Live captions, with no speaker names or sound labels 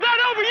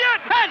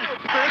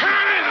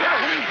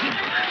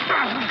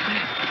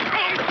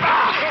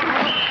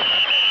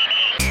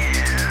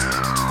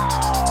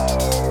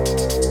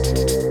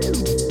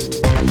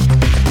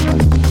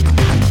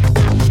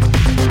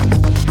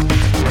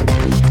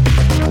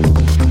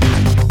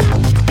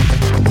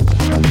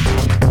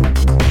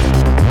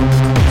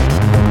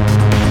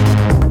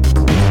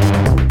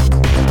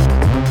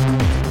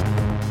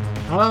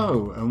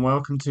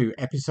welcome to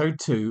episode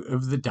 2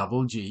 of the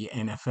Double G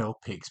NFL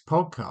Picks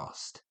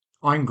podcast.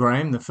 I'm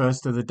Graham, the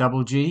first of the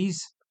Double Gs.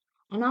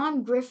 And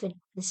I'm Griffin,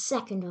 the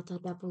second of the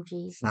Double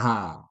Gs.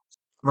 Aha.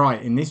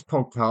 Right, in this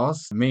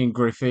podcast, me and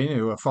Griffin,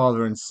 who are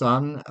father and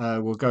son,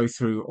 will go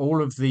through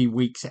all of the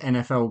week's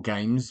NFL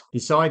games,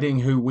 deciding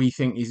who we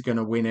think is going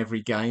to win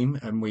every game,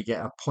 and we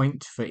get a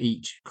point for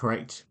each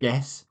correct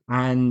guess.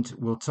 And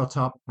we'll tot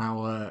up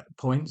our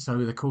points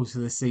over the course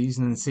of the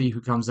season and see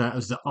who comes out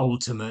as the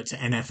ultimate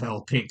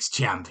NFL Picks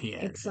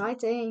champion.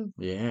 Exciting.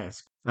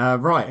 Yes.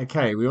 Right,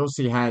 okay. We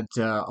also had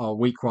our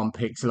week 1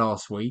 picks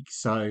last week,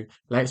 so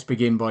let's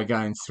begin by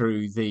going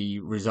through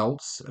the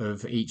results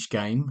of each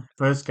game.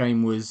 First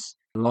game was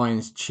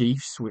Lions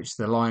Chiefs, which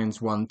the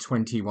Lions won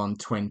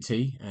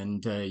 21-20,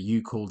 and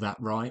you called that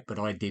right, but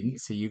I didn't,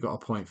 so you got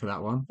a point for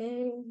that one.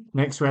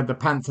 Next, we had the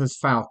Panthers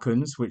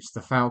Falcons, which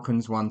the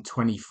Falcons won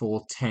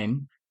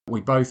 24-10.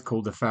 We both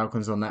called the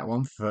Falcons on that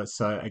one,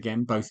 so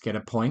again, both get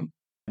a point.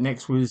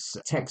 Next was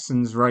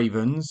Texans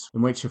Ravens,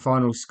 in which the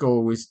final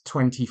score was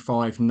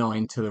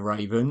 25-9 to the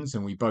Ravens,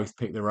 and we both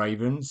picked the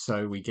Ravens,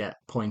 so we get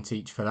a point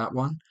each for that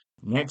one.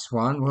 Next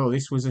one, well,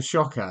 this was a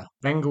shocker.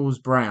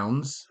 Bengals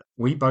Browns.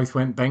 We both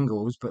went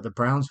Bengals, but the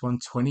Browns won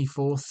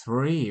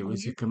 24-3. It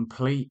was a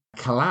complete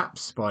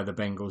collapse by the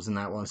Bengals in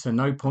that one, so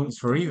no points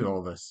for either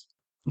of us.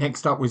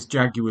 Next up was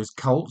Jaguars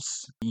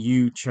Colts.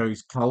 You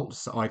chose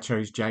Colts, I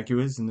chose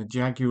Jaguars, and the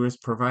Jaguars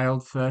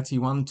prevailed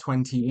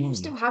 31-21. I'm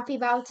still happy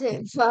about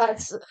it,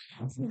 but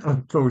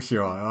Of course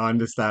you are, I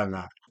understand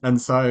that. And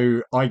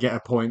so I get a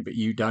point, but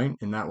you don't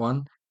in that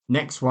one.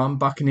 Next one,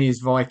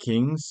 Buccaneers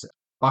Vikings.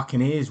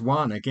 Buccaneers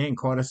won, again,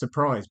 quite a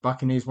surprise.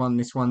 Buccaneers won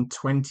this one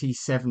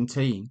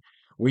 2017.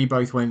 We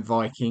both went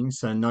Vikings,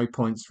 so no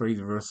points for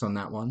either of us on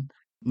that one.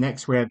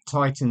 Next, we had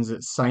Titans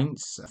at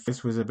Saints.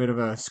 This was a bit of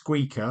a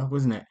squeaker,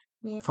 wasn't it?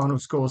 yeah. Final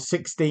score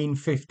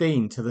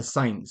 16-15 to the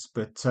Saints,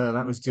 but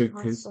that was good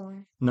because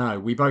no,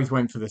 we both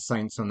went for the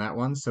Saints on that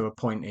one, so a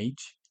point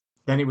each.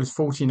 Then it was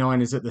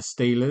 49ers at the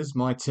Steelers,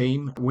 my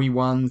team. We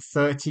won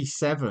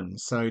 37,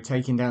 so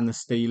taking down the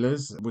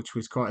Steelers, which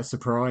was quite a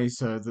surprise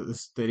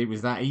that it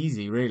was that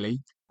easy,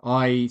 really.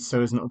 I,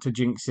 so as not to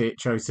jinx it,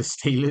 chose the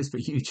Steelers,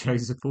 but you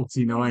chose the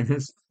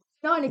 49ers.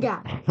 9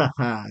 again.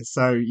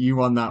 So you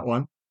won that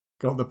one,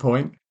 got the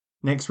point.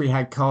 Next, we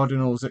had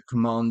Cardinals at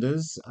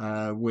Commanders,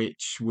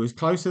 which was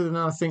closer than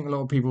I think a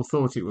lot of people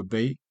thought it would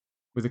be.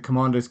 With the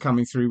Commanders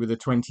coming through with a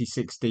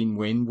 2016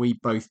 win, we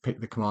both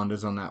picked the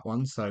Commanders on that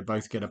one, so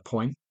both get a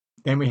point.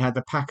 Then we had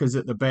the Packers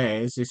at the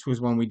Bears. This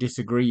was one we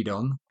disagreed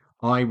on.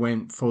 I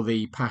went for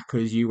the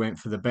Packers, you went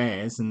for the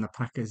Bears, and the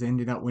Packers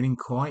ended up winning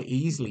quite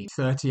easily,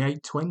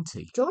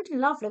 38-20.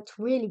 Jordan Love looked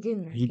really good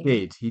in that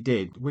game. He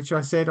did, which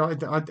I said I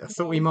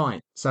thought he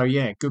might. So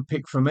yeah, good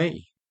pick for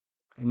me.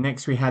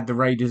 Next, we had the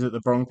Raiders at the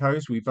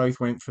Broncos. We both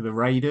went for the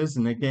Raiders.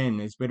 And again,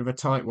 it's a bit of a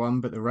tight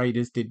one, but the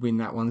Raiders did win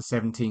that one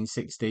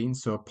 17-16,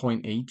 so a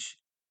point each.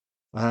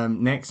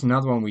 Next,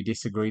 another one we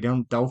disagreed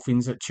on,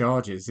 Dolphins at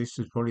Chargers. This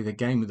was probably the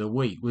game of the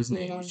week, wasn't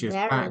it? It was just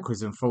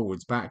backwards and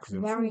forwards,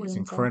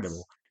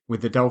 incredible.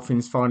 With the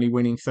Dolphins finally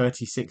winning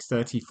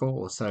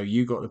 36-34. So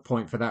you got the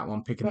point for that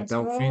one, picking the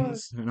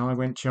Dolphins. And I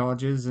went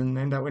Chargers and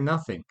ended up with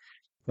nothing.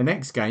 The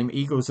next game,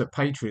 Eagles at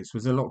Patriots,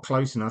 was a lot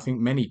closer than I think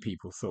many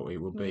people thought it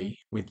would be,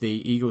 with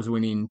the Eagles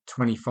winning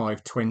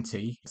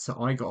 25-20.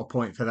 So I got a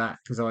point for that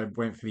because I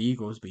went for the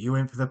Eagles, but you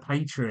went for the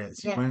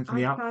Patriots. You went for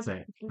the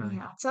upset.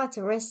 I tried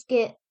to risk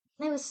it.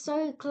 They were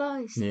so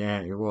close. Yeah,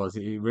 it was.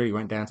 It really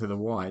went down to the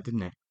wire,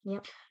 didn't it?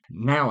 Yep.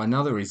 Now,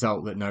 another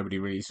result that nobody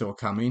really saw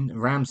coming,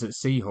 Rams at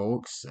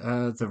Seahawks.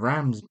 The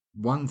Rams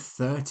won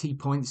 30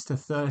 points to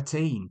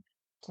 13.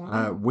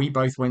 We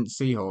both went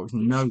Seahawks.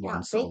 No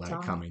one saw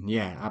that coming.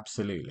 Yeah,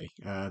 absolutely.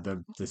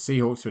 The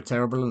Seahawks were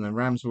terrible and the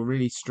Rams were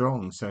really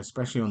strong, so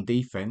especially on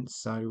defense.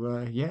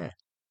 So yeah.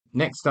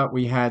 Next up,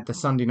 we had the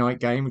Sunday night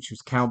game, which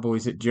was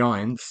Cowboys at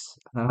Giants.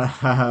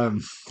 Oh,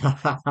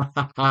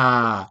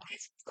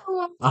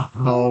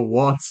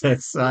 what to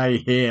say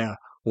here?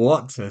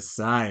 What to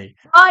say?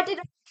 I did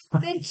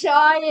the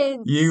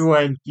Giants. You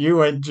went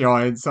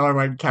Giants. I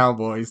went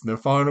Cowboys, and the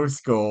final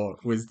score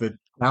was the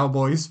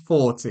Cowboys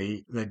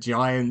 40, the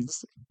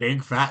Giants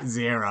big fat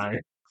 0.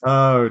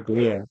 Oh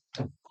dear.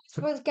 It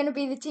was going to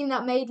be the team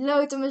that made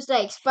loads of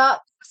mistakes,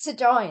 but it's the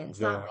Giants.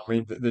 Yeah, I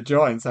mean the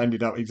Giants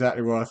ended up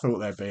exactly where I thought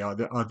they'd be. I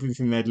didn't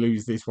think they'd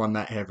lose this one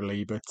that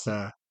heavily, but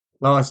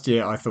last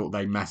year I thought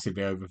they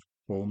massively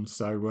overperformed,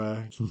 so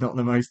not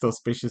the most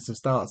auspicious of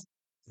starts.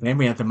 Then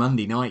we had the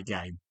Monday night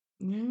game.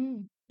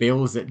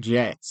 Bills at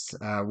Jets.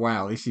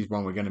 Wow, this is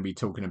one we're going to be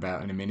talking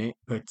about in a minute.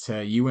 But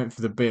you went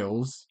for the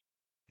Bills.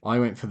 I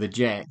went for the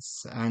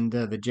Jets. And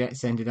the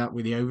Jets ended up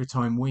with the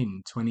overtime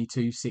win,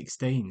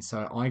 22-16.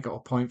 So I got a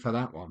point for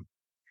that one.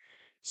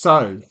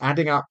 So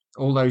adding up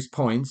all those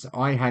points,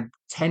 I had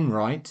 10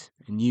 right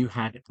and you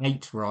had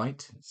 8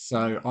 right.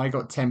 So I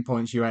got 10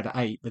 points, you had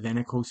 8. But then,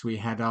 of course, we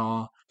had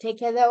our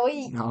pick of the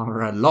week,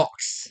 our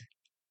locks.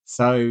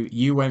 So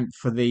you went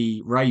for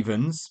the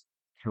Ravens,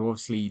 who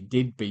obviously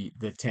did beat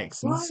the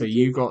Texans. So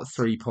you got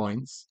 3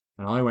 points.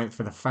 And I went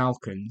for the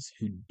Falcons,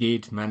 who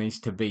did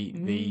manage to beat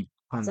the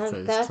So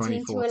Panthers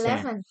 13-11.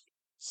 24-10.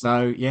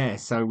 So yeah,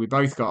 so we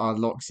both got our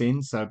locks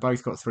in. So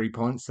both got 3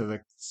 points. So the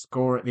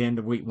score at the end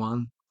of week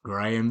one: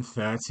 Graham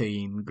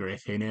 13,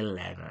 Griffin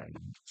 11.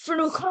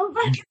 Phil, come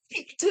back and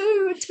pick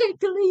two and take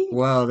the lead.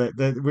 Well,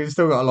 we've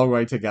still got a long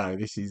way to go.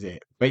 This is it.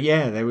 But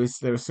yeah, there was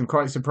some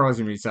quite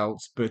surprising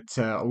results, but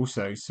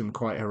also some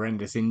quite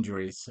horrendous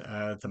injuries.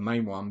 The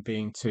main one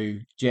being to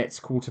Jets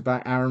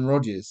quarterback Aaron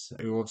Rodgers,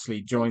 who obviously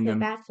I joined feel them.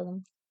 bad for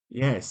them.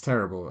 Yeah, it's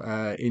terrible.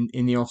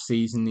 In the off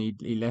season,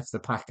 he left the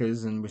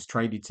Packers and was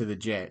traded to the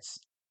Jets,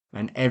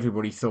 and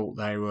everybody thought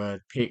they were a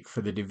pick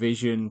for the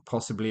division,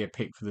 possibly a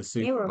pick for the They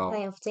Super were a Bowl.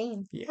 playoff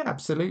team Yeah,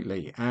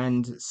 absolutely,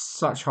 and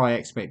such high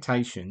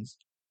expectations,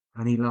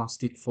 and he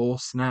lasted 4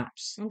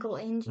 snaps, and got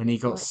and he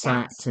injured. got Like that's.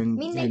 sacked, I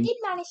mean, they did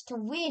manage to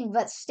win,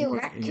 but still,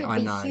 that yeah, could I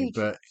be know, huge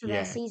but for their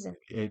yeah, season.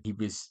 he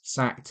was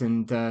sacked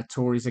and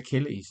tore his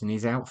Achilles, and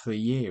he's out for the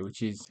year,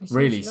 which is A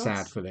really huge sad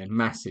loss. for them.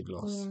 Massive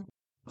loss. Yeah.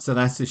 So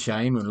that's a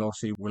shame, and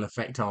obviously will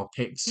affect our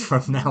picks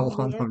from now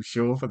on, Yep. I'm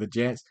sure, for the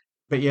Jets.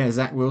 But yeah,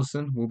 Zach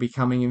Wilson will be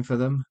coming in for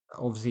them.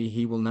 Obviously,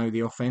 he will know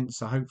the offense,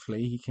 so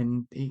hopefully he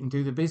can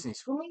do the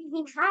business. I mean,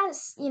 he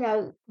has,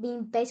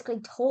 been basically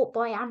taught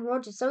by Aaron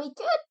Rodgers, so he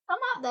could come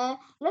out there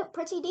look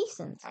pretty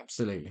decent.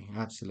 Absolutely,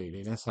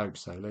 absolutely. Let's hope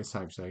so. Let's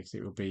hope so, because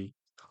it will be,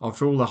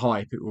 after all the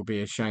hype, it will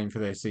be a shame for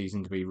their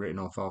season to be written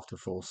off after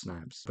 4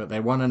 snaps. But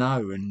they're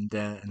 1-0, and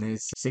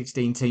there's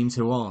 16 teams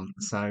who aren't,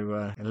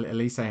 so at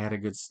least they had a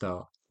good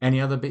start. Any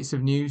other bits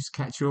of news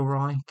catch your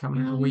eye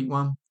coming out of week Um,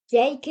 one?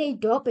 J.K.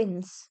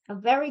 Dobbins, a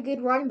very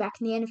good running back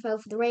in the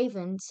NFL for the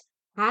Ravens,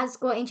 has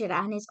got injured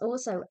and is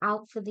also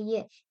out for the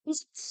year.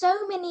 He's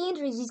so many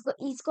injuries.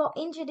 He's got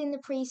injured in the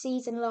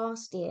preseason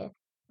last year.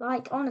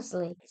 Like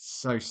honestly,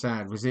 So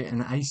sad. Was it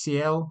an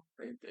ACL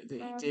that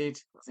he um, did?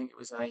 I think it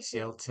was an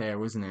ACL tear,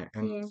 wasn't it?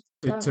 And yeah,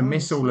 to don't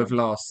miss all of honestly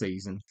last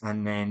season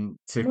and then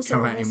to miss come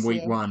all out in this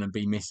week year. one and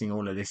be missing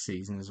all of this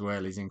season as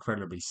well is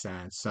incredibly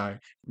sad. So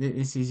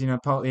this is,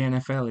 part of the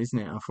NFL, isn't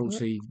it? Yep.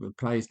 Unfortunately, the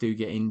players do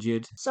get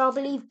injured. So I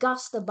believe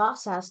Gus the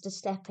Bus has to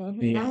step in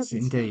Yes,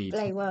 and indeed.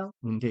 play well.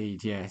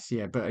 Indeed, yes,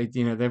 yeah. But,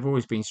 they've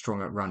always been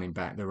strong at running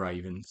back, the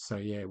Ravens. So,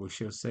 yeah, we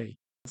shall see.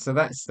 So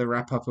that's the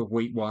wrap up of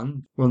week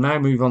one. We'll now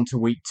move on to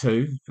week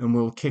two, and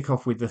we'll kick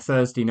off with the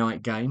Thursday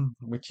night game,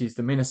 which is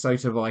the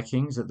Minnesota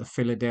Vikings at the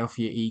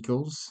Philadelphia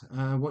Eagles.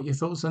 What are your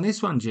thoughts on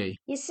this one, G?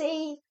 You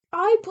see,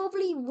 I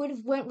probably would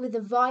have went with the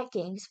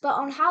Vikings, but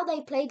on how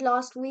they played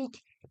last week,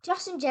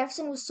 Justin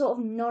Jefferson was sort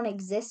of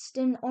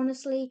non-existent,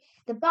 honestly.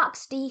 The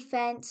Bucks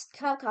defense,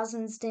 Kirk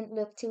Cousins didn't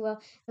look too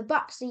well. The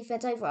Bucks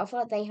defense overall, I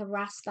felt like they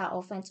harassed that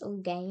offense all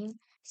game.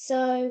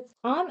 So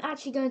I'm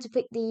actually going to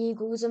pick the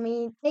Eagles. I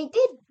mean, they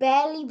did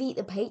barely beat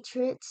the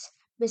Patriots,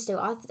 but still,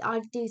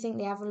 I do think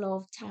they have a lot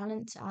of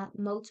talent at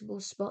multiple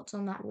spots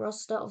on that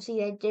roster.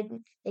 Obviously,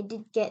 they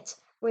did get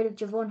rid of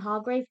Javon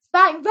Hargrave.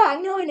 Bang,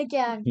 bang, 9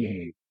 again.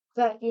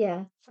 But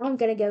yeah, I'm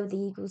going to go with the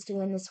Eagles to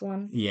win this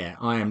one. Yeah,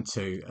 I am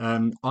too.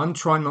 I'm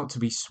trying not to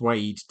be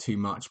swayed too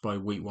much by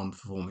week one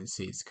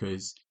performances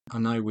because I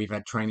know we've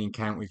had training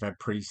camp, we've had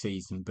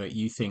pre-season, but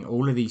you think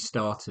all of these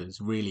starters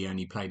really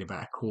only played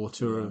about a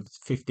quarter Yeah, of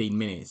 15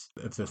 minutes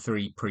of the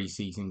three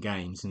pre-season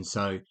games, and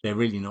so they're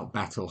really not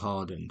battle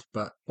hardened.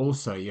 But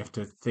also, you have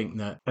to think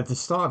that at the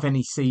start of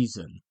any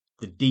season,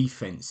 the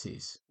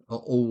defenses are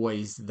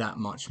always that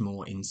much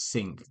more in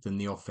sync than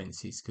the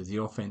offenses because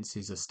the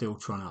offenses are still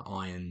trying to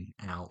iron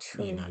out,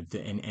 true.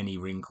 any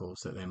wrinkles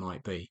that there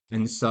might be.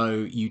 And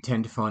so you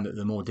tend to find that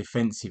the more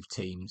defensive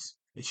teams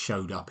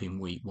showed up in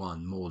week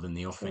one more than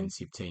the True.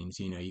 offensive teams.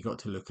 You got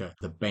to look at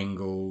the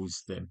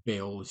Bengals, the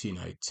Bills,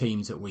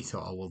 teams that we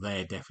thought, oh, well,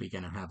 they're definitely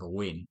going to have a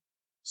win.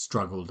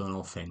 Struggled on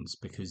offense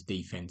because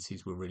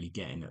defenses were really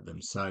getting at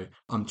them. So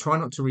I'm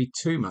trying not to read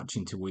too much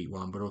into week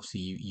one, but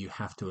obviously you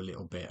have to a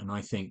little bit. And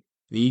I think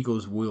the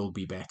Eagles will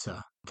be better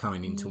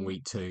coming into Yeah,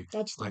 week two.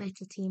 they're just a I,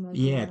 better team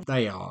yeah, overall.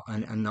 they are.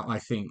 And I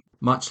think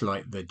much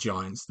like the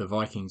Giants, the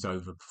Vikings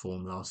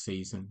overperformed last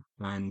season.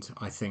 And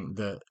I think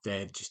that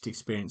they're just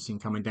experiencing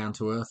coming down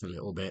to earth a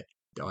little bit.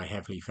 I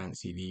heavily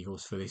fancy the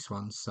Eagles for this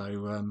one.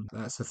 So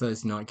that's a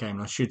Thursday night game.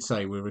 And I should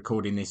say we're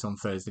recording this on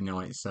Thursday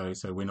night, so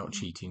we're not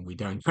cheating. We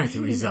don't know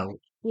the result.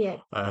 Yeah.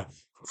 Uh,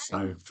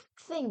 so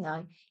Thing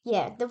though,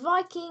 yeah, the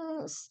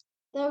Vikings,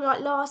 though,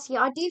 like last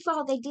year, I do feel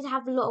like they did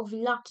have a lot of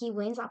lucky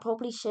wins that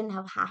probably shouldn't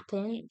have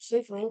happened.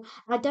 Truthfully,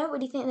 I don't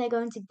really think they're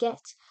going to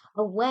get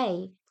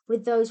away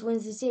with those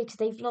wins this year because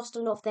they've lost a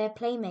lot of their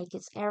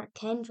playmakers. Eric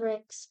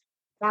Kendricks,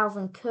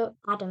 Dalvin Cook,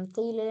 Adam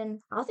Thielen.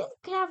 I think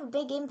they could have a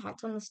big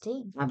impact on this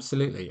team.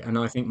 absolutely. And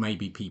I think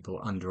maybe people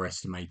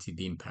underestimated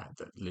the impact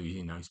that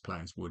losing those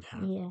players would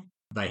have. Yeah,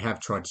 They have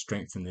tried to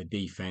strengthen the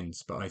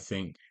defense, but I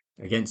think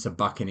against a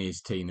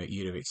Buccaneers team that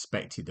you'd have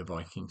expected the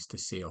Vikings to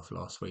see off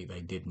last week,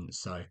 they didn't.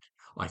 So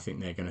I think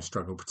they're going to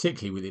struggle,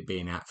 particularly with it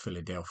being at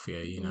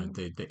Philadelphia. yeah.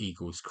 The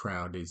Eagles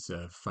crowd is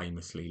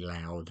famously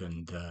loud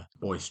and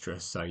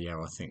boisterous. So yeah,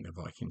 I think the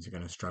Vikings are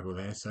going to struggle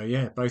there. So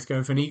yeah, both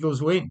going for an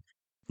Eagles win.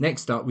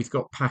 Next up, we've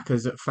got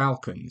Packers at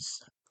Falcons.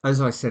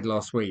 As I said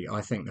last week, I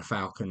think the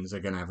Falcons are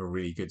going to have a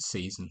really good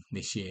season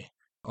this year.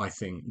 I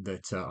think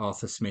that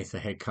Arthur Smith, the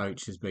head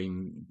coach, has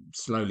been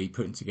slowly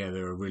putting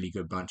together a really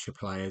good bunch of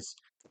players.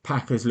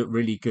 Packers looked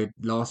really good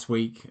last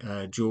week.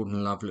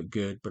 Jordan Love looked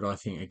good, but I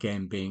think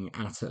again, being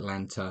at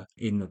Atlanta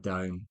in the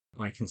dome,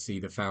 I can see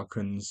the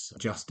Falcons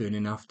just doing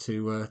enough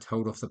to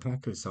hold off the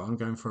Packers. So I'm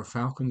going for a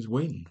Falcons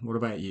win. What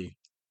about you?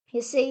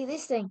 You see,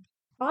 this thing,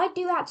 I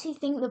do actually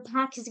think the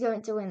Pack is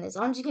going to win this.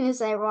 I'm just going to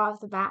say right off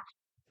the bat.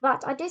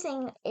 But I do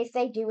think if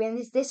they do win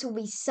this, this will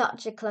be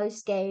such a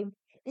close game.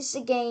 This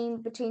is a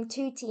game between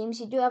two teams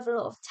who do have a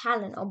lot of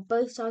talent on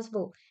both sides of the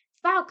ball.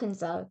 Falcons,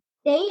 though,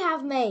 they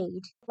have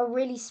made a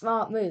really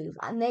smart move,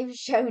 and they've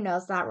shown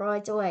us that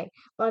right away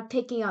by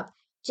picking up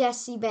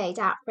Jesse Bates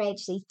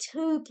outrageously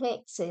 2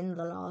 picks in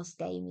the last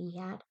game he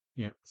had.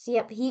 Yeah. So,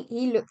 yep,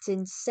 he looked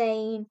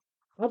insane.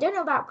 I don't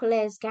know about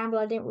Calais Campbell.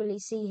 I didn't really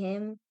see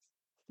him.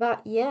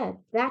 But yeah,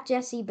 that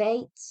Jesse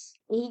Bates,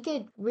 he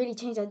could really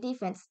change our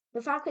defense.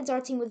 The Falcons are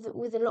a team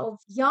with a lot of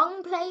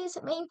young players.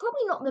 I mean,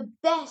 probably not the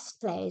best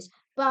players,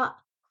 but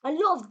a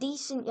lot of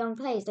decent young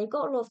players. They've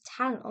got a lot of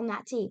talent on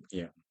that team.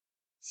 Yeah.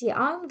 So yeah,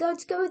 I'm going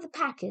to go with the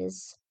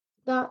Packers.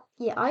 But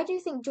yeah, I do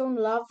think John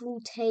Love will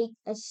take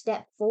a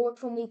step forward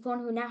from week one.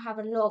 He'll now have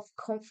a lot of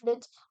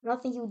confidence, and I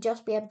think he'll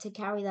just be able to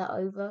carry that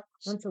over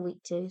onto week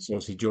two. So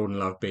obviously Jordan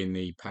Love being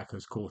the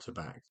Packers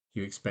quarterback,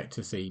 you expect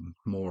to see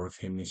more of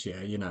him this year,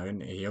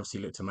 and he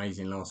obviously looked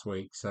amazing last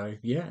week. So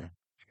yeah.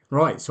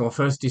 Right, so our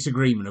first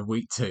disagreement of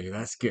week two.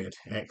 That's good.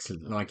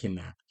 Excellent. Liking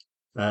that.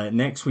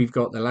 Next, we've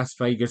got the Las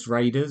Vegas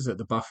Raiders at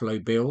the Buffalo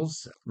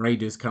Bills.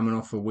 Raiders coming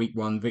off a week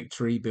one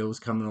victory. Bills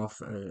coming off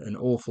an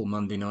awful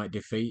Monday night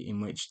defeat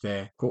in which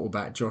their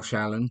quarterback Josh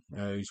Allen,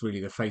 who's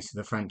really the face of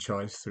the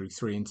franchise through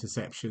 3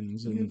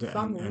 interceptions and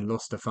Fumble.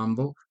 lost a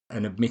fumble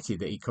and admitted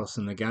that he cost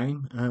them the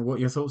game. What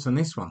are your thoughts on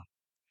this one?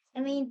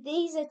 I mean,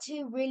 these are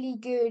two really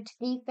good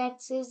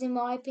defenses, in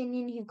my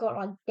opinion, who've got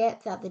like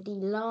depth at the D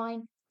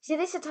line. So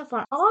this is a tough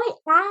one. I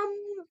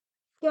am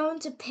going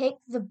to pick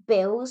the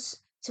Bills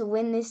to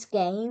win this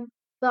game,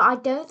 but I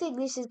don't think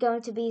this is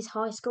going to be as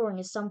high scoring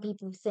as some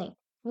people think.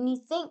 When you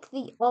think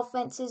the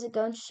offenses are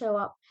going to show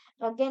up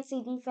against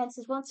the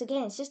defenses, once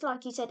again, it's just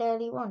like you said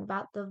earlier on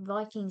about the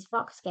Vikings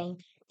Bucks game.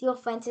 The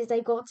offenses,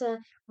 they've got to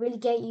really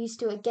get used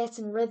to it, get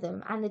in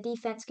rhythm, and the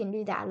defense can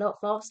do that a lot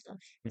faster.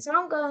 So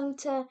I'm going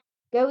to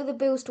go with the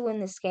Bills to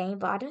win this game,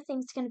 but I don't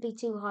think it's going to be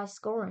too high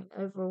scoring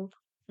overall.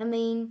 I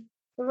mean,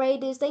 the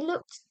Raiders, they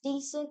looked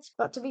decent,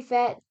 but to be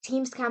fair,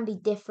 teams can be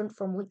different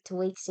from week to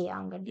week. So yeah,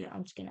 I'm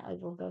just gonna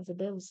overall go with the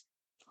Bills.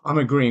 I'm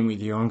agreeing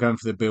with you. I'm going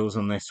for the Bills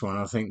on this one.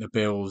 I think the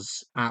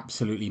Bills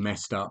absolutely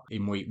messed up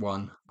in week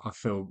one. I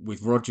feel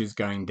with Rodgers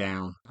going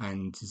down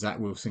and Zach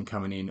Wilson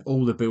coming in,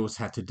 all the Bills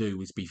had to do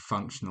was be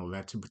functional. They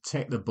had to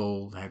protect the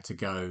ball, they had to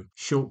go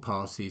short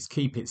passes,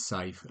 keep it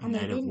safe, And and they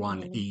they'd have didn't won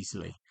really.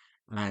 easily.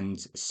 And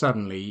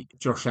suddenly,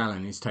 Josh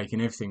Allen is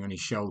taking everything on his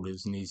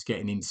shoulders and he's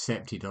getting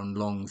intercepted on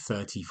long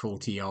 30,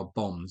 40-yard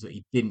bombs that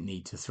he didn't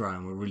need to throw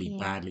and were really Yeah.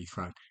 badly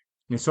thrown.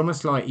 And it's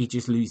almost like he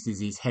just loses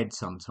his head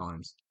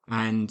sometimes.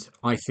 And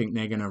I think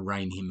they're going to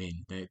rein him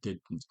in. The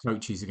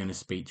coaches are going to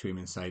speak to him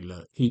and say,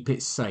 look, keep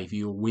it safe.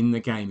 You'll win the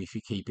game if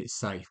you keep it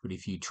safe. But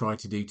if you try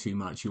to do too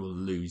much, you will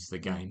lose the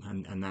Mm.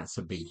 game. And that's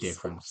a big He's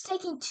difference.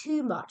 taking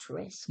too much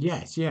risks.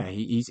 Yes, yeah,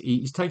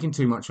 he's taken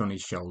too much on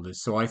his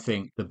shoulders. So I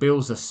think the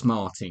Bills are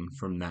smarting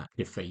from that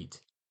defeat.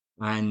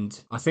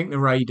 And I think the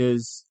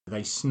Raiders,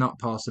 they snuck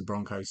past the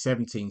Broncos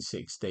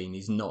 17-16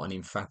 is not an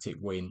emphatic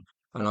win.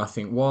 And I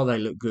think while they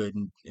look good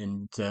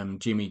and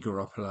Jimmy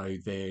Garoppolo,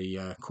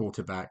 the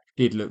quarterback,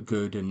 did look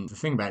good. And the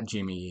thing about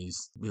Jimmy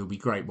is he'll be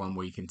great one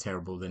week and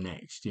terrible the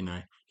next.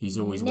 He's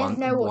You always never one,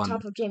 know what one,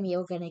 type of Jimmy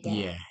you're gonna get.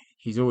 yeah,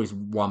 he's always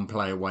one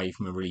play away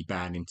from a really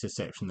bad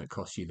interception that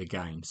costs you the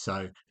game.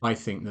 So I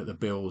think that the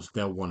Bills,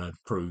 they'll want to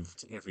prove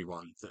to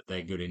everyone that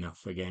they're good enough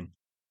again.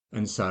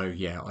 And so,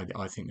 yeah,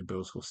 I think the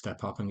Bills will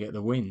step up and get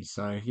the win.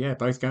 So, yeah,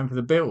 both going for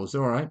the Bills.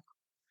 All right.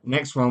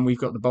 Next one, we've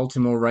got the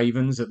Baltimore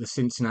Ravens at the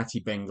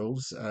Cincinnati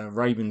Bengals.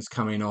 Ravens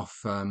coming off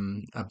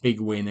a big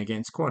win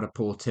against quite a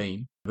poor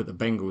team, but the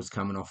Bengals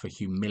coming off a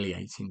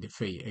humiliating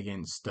defeat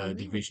against Oh yeah,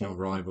 divisional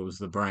definitely. rivals,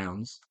 the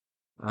Browns.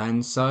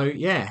 And so,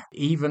 yeah,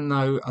 even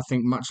though I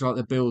think much like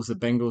the Bills, the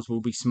Bengals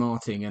will be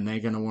smarting and they're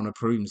going to want to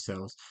prove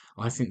themselves,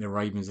 I think the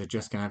Ravens are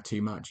just going to have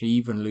too much,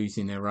 even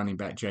losing their running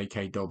back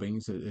J.K.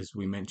 Dobbins, as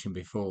we mentioned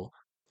before.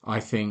 I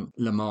think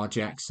Lamar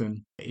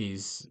Jackson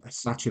is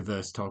such a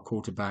versatile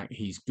quarterback.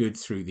 He's good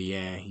through the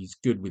air. He's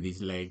good with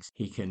his legs.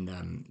 He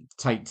can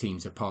take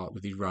teams apart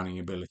with his running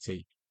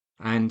ability.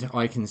 And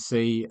I can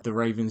see the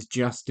Ravens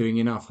just doing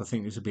enough. I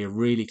think this will be a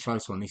really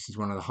close one. This is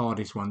one of the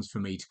hardest ones for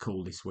me to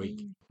call this week.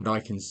 Mm. But I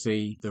can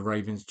see the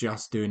Ravens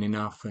just doing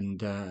enough.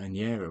 And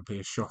yeah, it'll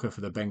be a shocker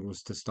for the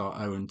Bengals to start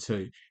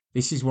 0-2.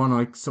 This is one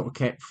I sort of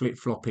kept flip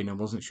flopping. I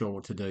wasn't sure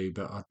what to do,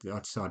 but I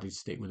decided to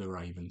stick with the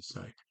Ravens.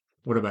 So,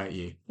 what about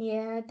you?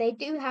 Yeah, they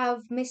do have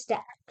Mr.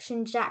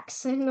 Action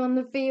Jackson on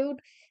the field.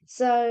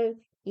 So,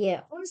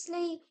 yeah,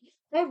 honestly,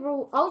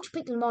 overall, I'll just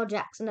pick Lamar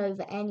Jackson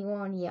over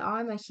anyone. Yeah,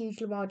 I'm a huge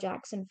Lamar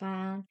Jackson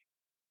fan.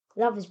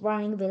 Love his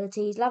running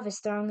abilities, love his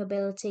throwing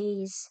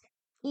abilities.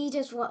 He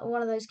just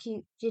one of those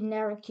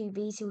generic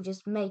QBs who will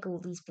just make all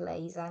these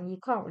plays, and you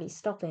can't really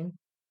stop him.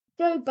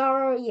 Joe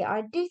Burrow, yeah,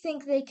 I do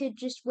think they could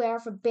just wear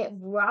off a bit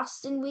of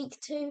rust in week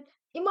 2.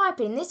 In my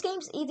opinion, this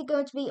game's either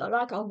going to be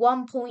like a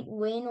 1 point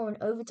win or an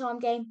overtime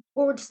game,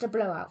 or just a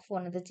blowout for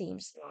one of the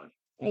teams.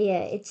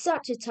 Yeah, it's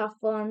such a tough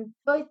one.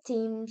 Both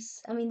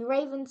teams, I mean, the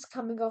Ravens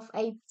coming off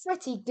a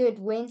pretty good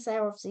win, so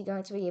they're obviously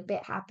going to be a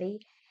bit happy.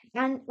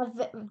 And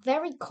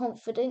very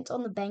confident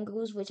on the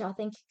Bengals, which I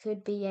think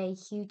could be a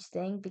huge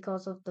thing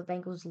because of the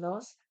Bengals'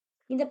 loss.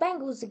 I mean, the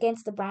Bengals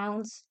against the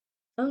Browns,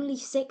 only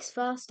 6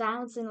 first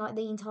downs in like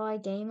the entire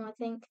game, I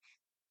think.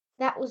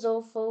 That was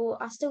awful.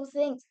 I still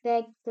think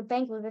the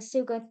Bengals are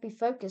still going to be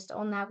focused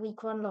on that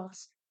week 1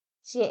 loss.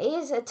 So yeah, it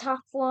is a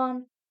tough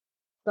one.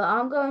 But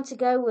I'm going to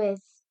go with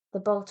the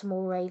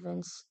Baltimore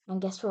Ravens.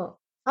 And guess what?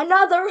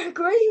 Another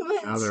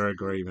agreement! Another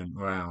agreement.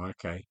 Wow,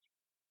 okay.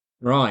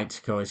 Right,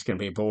 cool. It's going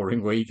to be a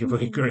boring week if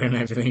we agree on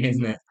everything,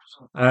 isn't it?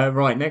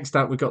 Right, next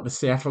up, we've got the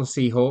Seattle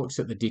Seahawks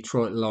at the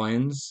Detroit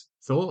Lions.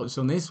 Thoughts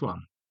on this one?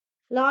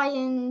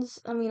 Lions,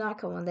 I mean, like,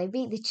 come on, they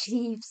beat the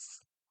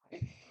Chiefs,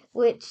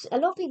 which a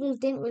lot of people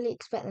didn't really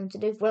expect them to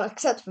do. Well,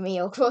 except for me,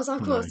 of course. Of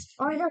No, course,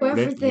 I know called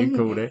it. You everything.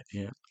 called it.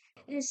 Yeah.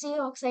 The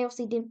Seahawks, they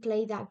obviously didn't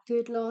play that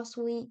good last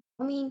week.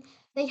 I mean,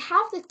 they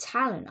have the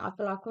talent, I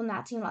feel like, on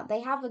that team. Like,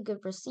 they have a good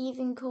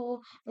receiving core.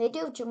 They do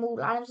have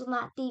Jamal Adams on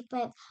that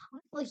defense. I'm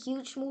not a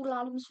huge Jamal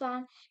Adams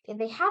fan, but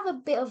they have a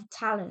bit of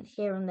talent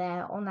here and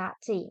there on that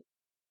team.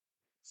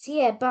 So,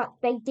 yeah, but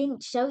they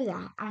didn't show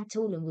that at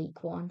all in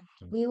week 1.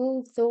 We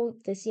all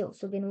thought the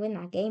Seahawks were going to win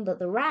that game, but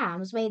the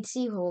Rams made the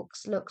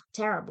Seahawks look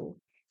terrible.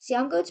 See,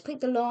 I'm going to pick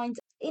the Lions.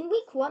 In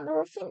week 1,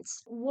 their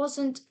offense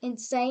wasn't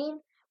insane.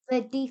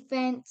 Their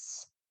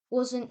defense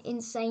wasn't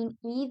insane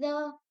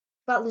either.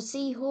 But the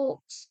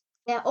Seahawks,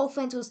 their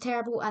offense was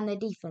terrible and their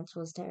defense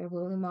was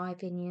terrible, in my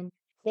opinion.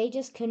 They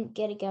just couldn't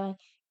get it going.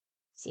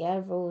 See,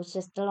 overall, it's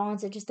just the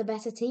Lions are just a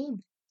better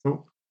team.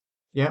 Cool.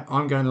 Yeah,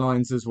 I'm going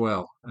Lions as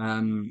well.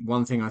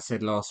 One thing I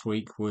said last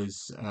week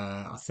was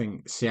I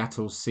think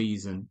Seattle's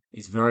season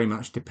is very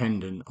much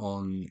dependent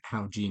on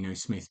how Geno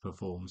Smith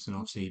performs. And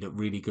obviously, he looked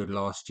really good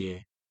last year,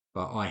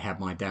 but I had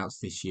my doubts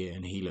this year,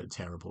 and he looked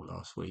terrible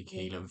last week.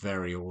 He Yeah. looked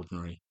very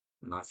ordinary.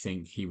 And I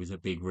think he was a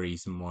big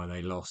reason why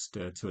they lost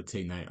to a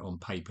team that on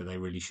paper they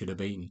really should have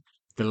beaten.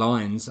 The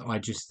Lions, I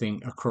just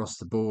think across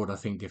the board, I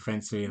think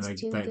defensively It's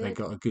too they good.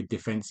 got a good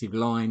defensive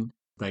line.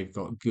 They've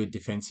got good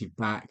defensive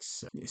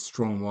backs,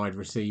 strong wide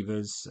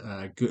receivers,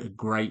 good,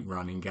 great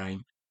running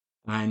game.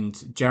 And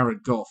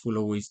Jared Goff will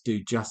always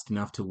do just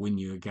enough to win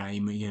you a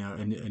game,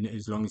 and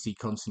as long as he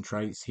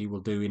concentrates, he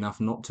will do enough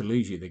not to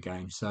lose you the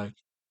game. So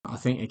I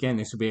think, again,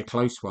 this will be a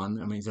close one.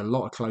 I mean, there's a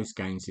lot of close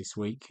games this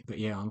week, but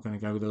yeah, I'm going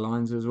to go with the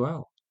Lions as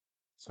well.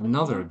 So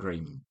another Okay.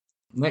 agreement.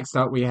 Next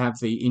up, we have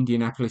the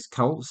Indianapolis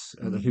Colts,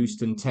 the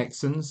Houston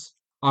Texans.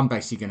 I'm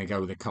basically going to go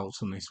with the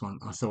Colts on this one.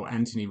 I thought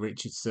Anthony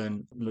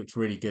Richardson looked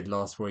really good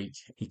last week.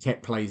 He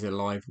kept plays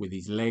alive with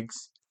his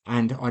legs.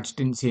 And I just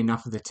didn't see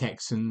enough of the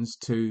Texans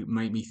to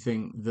make me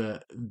think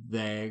that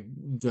they're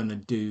going to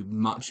do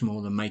much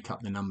more than make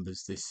up the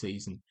numbers this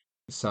season.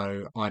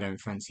 So I don't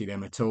fancy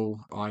them at all.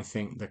 I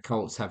think the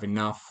Colts have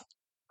enough.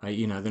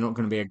 They're not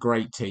going to be a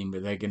great team,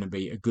 but they're going to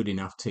be a good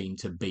enough team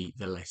to beat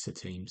the lesser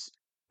teams.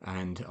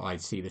 And I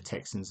see the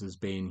Texans as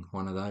being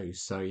one of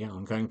those. So yeah,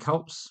 I'm going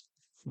Colts.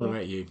 What Yeah.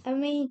 about you? I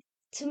mean,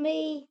 to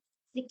me,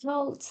 the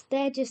Colts,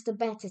 they're just a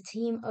better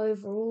team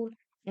overall.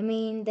 I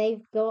mean,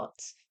 they've got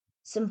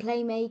some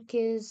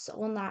playmakers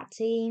on that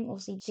team.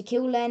 Obviously,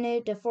 Shaquille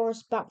Leonard,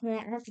 DeForest Buckner,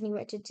 Anthony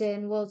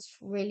Richardson was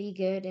really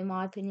good, in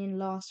my opinion,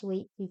 last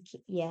week.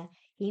 Yeah,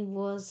 he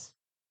was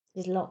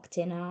just locked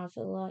in, I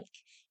feel like.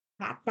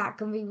 That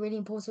can be really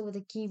important with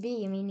a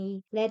QB. I mean,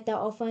 he led that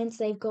offense.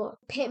 They've got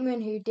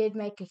Pittman, who did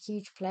make a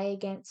huge play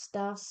against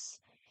us.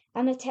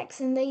 And the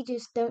Texans, they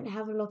just don't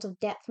have a lot of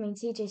depth. I mean,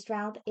 CJ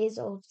Stroud is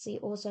obviously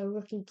also a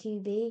rookie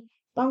QB.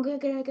 But I'm going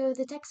to go with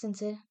the Texans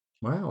here.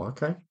 Wow,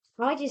 okay.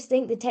 I just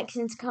think the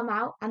Texans come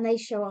out and they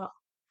show up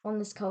on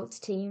this Colts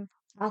team.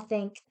 I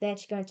think they're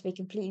just going to be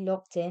completely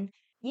locked in.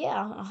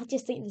 Yeah, I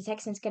just think the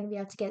Texans are going to be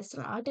able to get this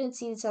done. I don't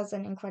see this as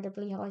an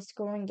incredibly high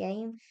scoring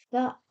game,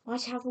 but I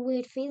just have a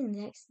weird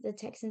feeling the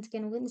Texans are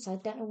going to win this. I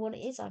don't know what it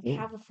is. I Yeah.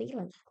 have a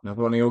feeling.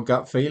 Another one of your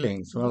gut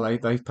feelings. Well, Yeah.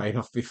 they've paid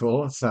off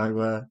before.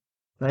 So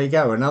there you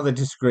go. Another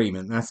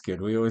disagreement. That's good.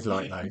 We always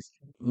like those.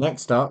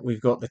 Next up,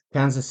 we've got the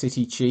Kansas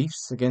City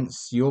Chiefs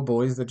against your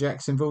boys, the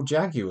Jacksonville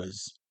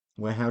Jaguars.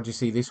 How do you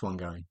see this one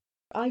going?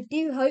 I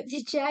do hope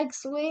the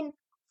Jags win,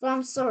 but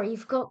I'm sorry,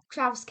 you've got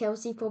Travis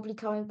Kelsey probably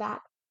coming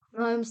back.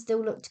 Mahomes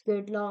still looked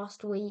good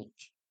last week.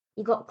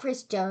 You got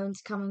Chris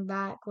Jones coming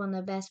back, one of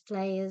their best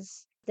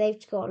players. They've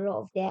got a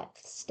lot of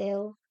depth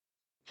still.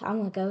 I'm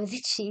gonna go with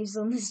the Chiefs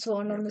on this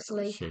one,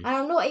 honestly. And Chiefs.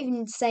 I'm not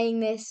even saying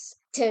this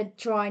to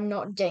try and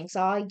not jinx.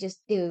 I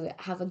just do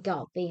have a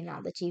gut feeling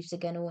that the Chiefs are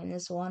gonna win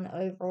this one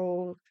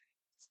overall.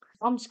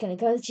 I'm just gonna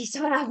go with the Chiefs.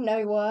 I have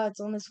no words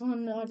on this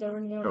one. I don't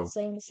really know what to Cool.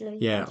 say, honestly. I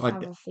Yeah, just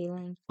have a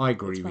feeling I it's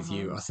agree with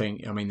you.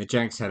 Mahomes. I mean, the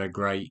Jags had a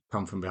great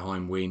come from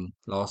behind win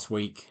last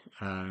week.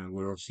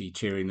 We're obviously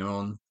cheering them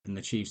on, and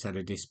the Chiefs had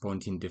a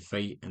disappointing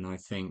defeat, and I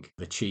think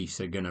the Chiefs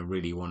are going to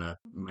really want to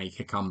make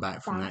a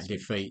comeback from that Bounce.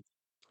 defeat.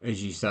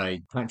 As you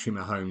say, Patrick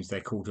Mahomes,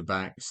 their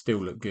quarterback, still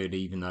looked good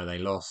even though they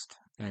lost,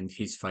 and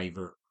his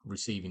favourite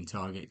receiving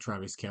target,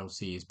 Travis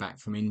Kelce, is back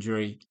from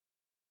injury.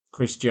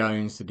 Chris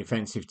Jones, the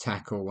defensive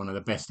tackle, one of the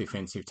best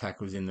defensive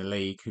tackles in the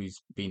league,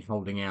 who's been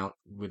holding out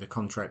with a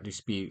contract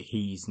dispute,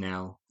 he's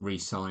now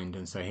re-signed,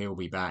 and so he'll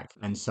be back.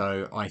 And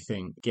so I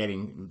think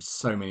getting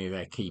so many of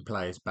their key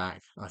players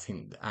back, I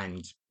think,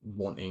 and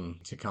wanting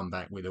to come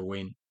back with a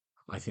win,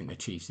 I think the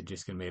Chiefs are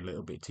just going to be a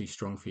little bit too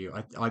strong for you.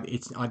 I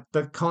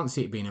can't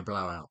see it being a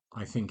blowout.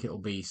 I think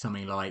it'll be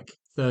something like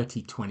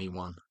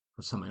 30-21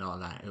 or something like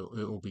that.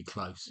 It'll be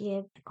close.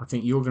 Yeah, I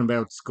think you're going to be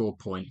able to score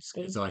points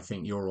because be. I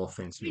think your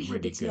offense is Hope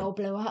really it's good. not a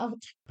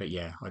blowout. But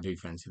yeah, I do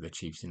fancy the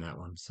Chiefs in that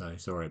one. So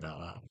sorry about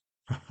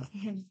that. That's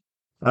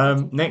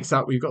okay. Next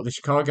up, we've got the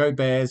Chicago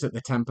Bears at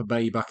the Tampa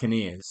Bay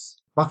Buccaneers.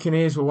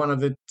 Buccaneers were one of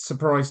the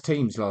surprise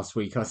teams last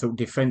week. I thought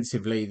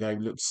defensively they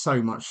looked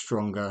so much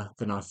stronger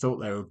than I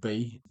thought they would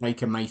be.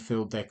 Baker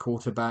Mayfield, their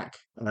quarterback,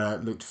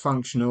 looked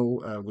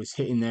functional, was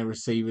hitting their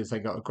receivers. They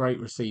got a great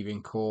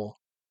receiving core.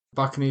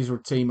 Buccaneers were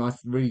a team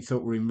really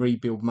thought were in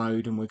rebuild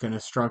mode and were going to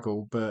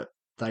struggle, but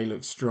they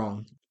looked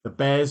strong. The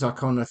Bears, I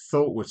kind of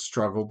thought would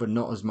struggle, but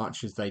not as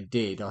much as they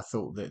did. I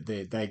thought that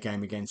their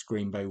game against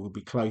Green Bay would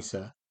be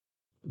closer.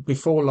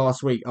 Before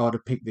last week, I'd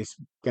have picked this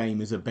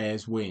game as a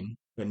Bears win,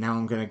 but now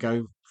I'm going to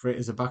go for it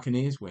as a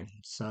Buccaneers win.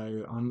 So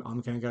I'm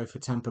going to go for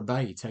Tampa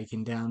Bay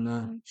taking down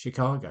Mm.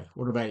 Chicago.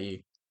 What about you?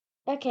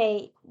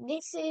 Okay,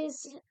 this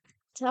is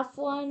tough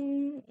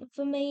one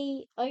for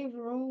me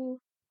overall.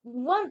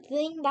 One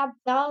thing that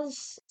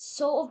does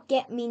sort of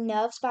get me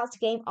nervous about the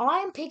game, I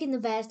am picking the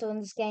Bears to win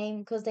this game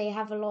because they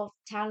have a lot of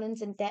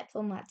talent and depth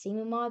on that team,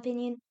 in my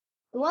opinion.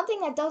 The one thing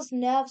that does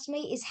nerves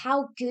me is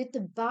how good the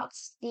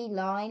Bucks D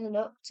line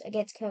looked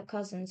against Kirk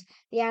Cousins.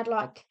 They had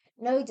like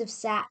loads of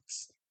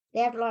sacks. They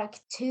had like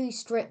two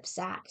strip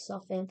sacks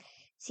off him.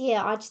 So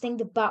yeah, I just think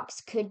the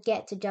Bucks could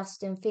get to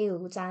Justin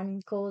Fields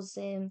and cause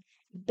him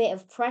a bit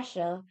of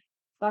pressure.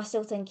 But I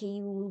still think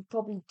he will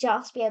probably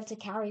just be able to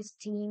carry his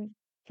team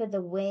for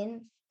the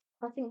win.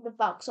 I think the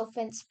Bucks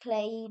offense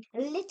played a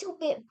little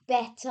bit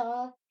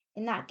better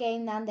in that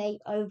game than they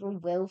overall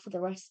will for the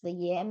rest of the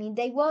year. I mean,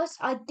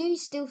 I do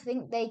still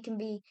think they can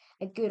be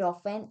a good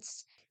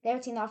offense. They're a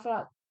team that I feel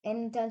like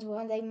in terms of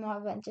when they might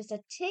have went just a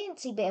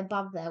teensy bit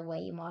above their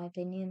weight, in my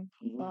opinion,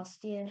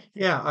 last year.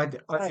 Yeah, I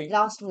Sorry, think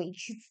last week.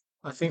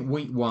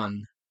 week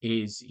one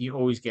is you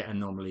always get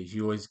anomalies.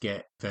 You always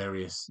get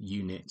various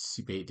units,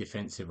 be it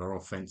defensive or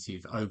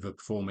offensive,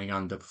 overperforming,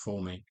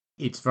 underperforming.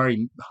 It's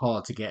very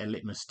hard to get a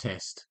litmus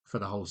test for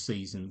the whole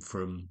season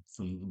from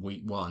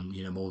week one,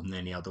 more than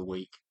any other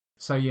week.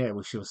 So yeah,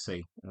 we shall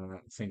see. I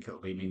think it'll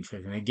be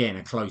interesting. Again,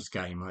 a close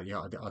game. I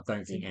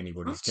don't think I'm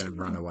anybody's just going to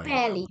run gonna away with that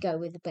barely one. go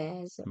with the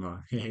Bears. Right.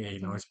 Yeah, Okay.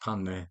 nice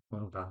pun there.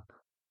 Well done.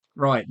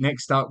 Right,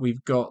 next up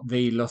we've got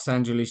the Los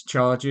Angeles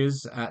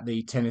Chargers at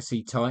the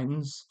Tennessee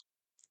Titans.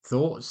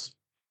 Thoughts?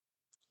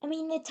 I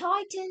mean, the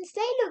Titans,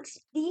 they looked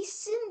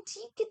decent,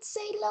 you could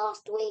say,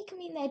 last week. I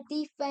mean, their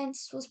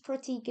defense was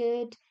pretty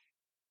good.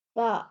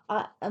 But,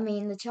 I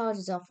mean, the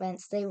Chargers'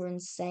 offense, they were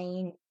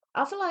insane.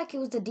 I feel like it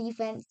was the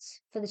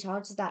defense for the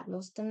Chargers that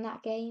lost them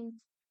that game.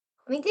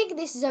 I mean, think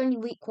this is only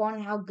week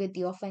one, how good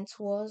the offense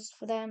was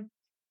for them.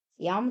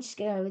 Yeah, I'm just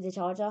going to go with the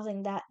Chargers. I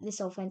think that this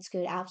offense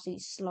could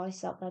absolutely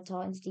slice up that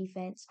Titans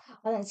defense.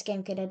 I think this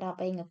game could end up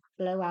being a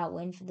blowout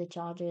win for the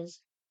Chargers.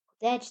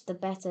 They're just the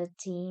better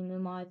team,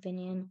 in my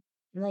opinion.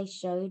 And they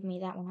showed me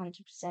that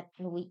 100%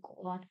 in week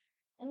one.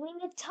 I mean,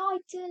 the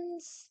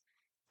Titans,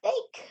 they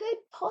could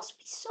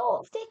possibly sort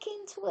of dig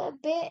into it a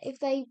bit if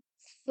they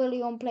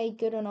fully on played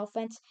good on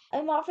offense.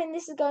 And I think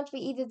this is going to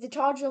be either the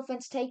Chargers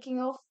offense taking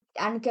off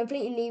and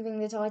completely leaving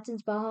the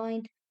Titans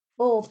behind,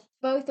 or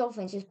both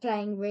offenses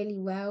playing really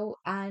well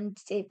and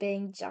it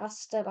being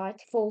just a like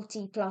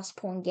 40 plus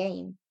point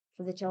game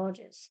for the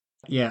Chargers.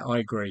 Yeah, I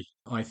agree.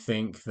 I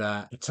think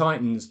that the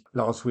Titans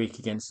last week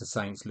against the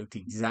Saints looked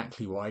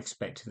exactly what I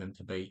expected them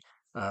to be.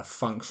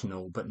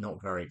 Functional, but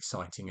not very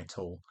exciting at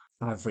all.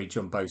 Average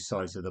on both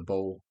sides of the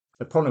ball.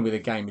 The problem with the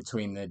game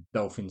between the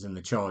Dolphins and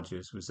the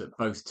Chargers was that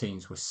both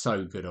teams were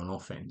so good on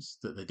offense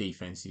that the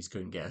defenses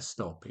couldn't get a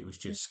stop. It was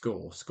just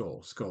score,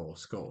 score, score,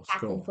 score,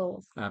 Back and score.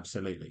 forth.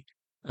 Absolutely.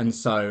 And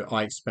so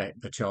I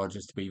expect the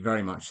Chargers to be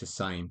very much the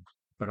same,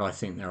 but I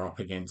think they're up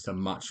against a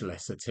much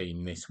lesser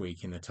team this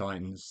week in the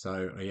Titans.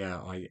 So yeah,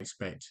 I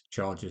expect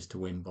Chargers to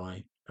win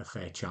by a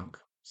fair chunk.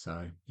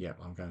 So yeah,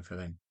 I'm going for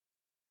them.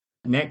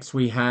 Next,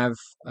 we have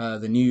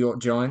the New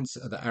York Giants,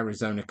 the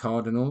Arizona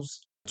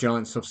Cardinals.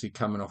 Giants obviously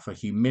coming off a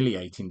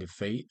humiliating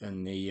defeat,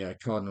 and the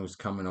Cardinals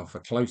coming off a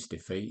close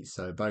defeat.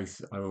 So both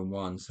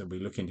 0-1. So we're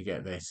looking to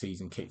get their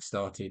season kick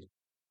started.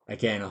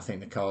 Again, I think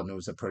the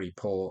Cardinals are pretty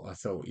poor. I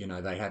thought,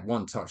 they had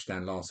one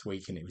touchdown last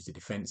week, and it was a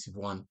defensive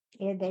one.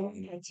 Yeah, they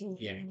didn't play too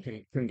Yeah, well.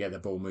 couldn't get the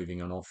ball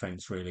moving on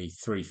offense really.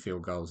 Three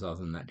field goals other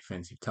than that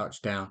defensive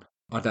touchdown.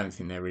 I don't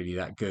think they're really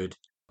that good.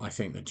 I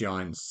think the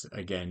Giants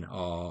again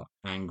are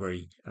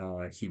angry,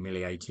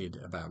 humiliated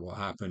about what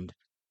happened,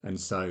 and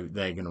so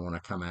they're going to want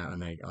to come out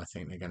and I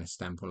think they're going to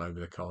stamp all over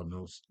the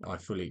Cardinals. I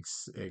fully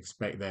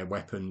expect their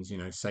weapons,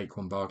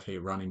 Saquon Barkley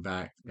at running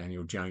back,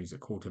 Daniel Jones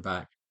at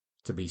quarterback,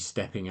 to be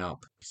stepping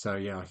up. So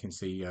yeah, I can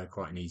see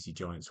quite an easy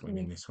Giants win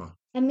Yeah. in this one.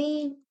 I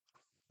mean,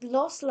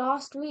 loss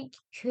last week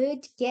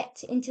could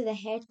get into the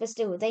head, but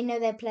still, they know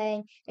they're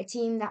playing a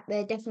team that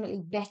they're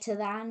definitely better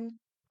than,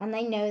 and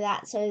they know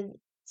that, so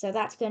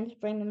that's going to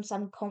bring them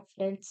some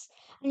confidence.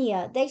 And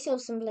yeah, they saw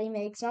some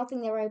playmakers, and I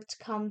think they were able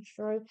to come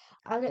through.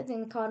 I don't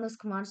think the Cardinals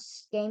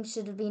Commanders game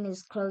should have been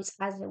as close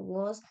as it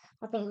was.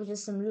 I think it was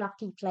just some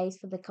lucky plays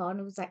for the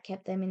Cardinals that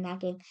kept them in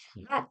that game.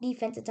 Yeah. That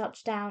defensive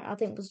touchdown, I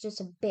think, was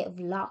just a bit of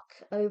luck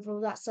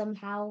overall that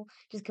somehow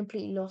just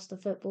completely lost the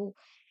football.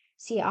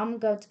 See, I'm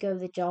going to go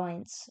with the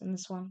Giants in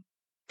this one.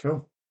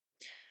 Cool.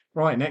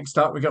 Right, next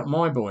up, we got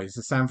my boys,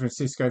 the San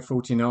Francisco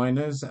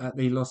 49ers at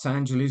the Los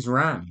Angeles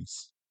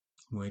Rams.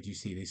 Where do you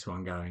see this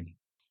one going?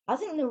 I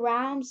think the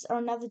Rams are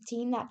another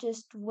team that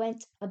just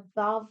went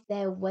above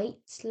their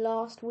weight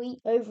last week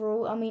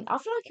overall. I mean, I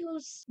feel like it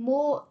was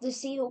more the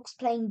Seahawks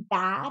playing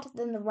bad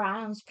than the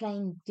Rams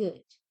playing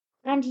good.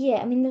 And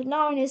yeah, I mean, the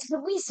Niners,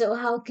 we saw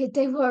how good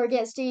they were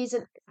against Chiefs,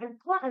 and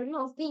quite a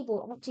lot of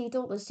people actually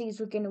thought the Chiefs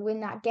were going to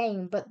win that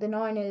game, but the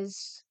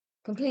Niners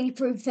completely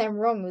proved them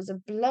wrong. It was a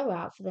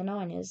blowout for the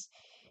Niners.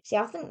 See,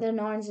 I think the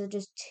Niners are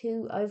just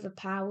too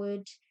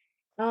overpowered.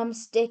 I'm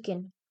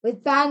sticking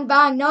with Bang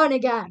Bang Nine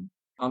again.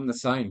 I'm the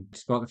same,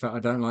 despite the fact I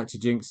don't like to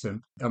jinx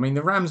them. I mean,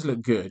 the Rams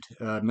look good.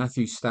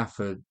 Matthew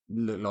Stafford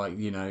looked like,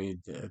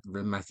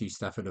 Matthew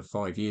Stafford of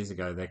 5 years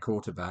ago, their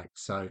quarterback.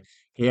 So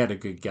he had a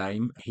good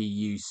game. He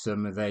used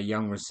some of their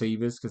young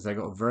receivers because they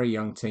got a very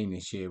young team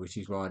this year, which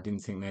is why I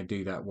didn't think they'd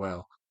do that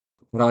well.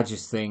 But I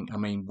just think, I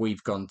mean,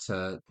 we've gone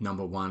to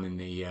number one in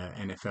the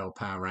NFL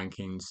power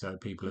rankings. So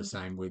people are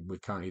saying we're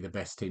currently the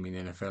best team in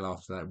the NFL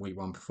after that week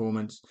one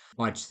performance.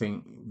 I just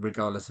think,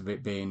 regardless of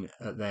it being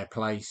at their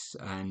place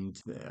and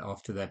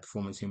after their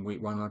performance in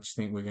week one, I just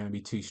think we're going to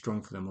be too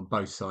strong for them on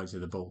both sides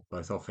of the ball,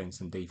 both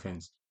offense and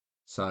defense.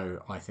 So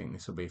I think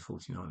this will be a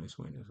 49ers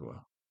win as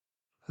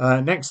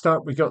well. Next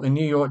up, we've got the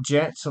New York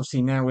Jets,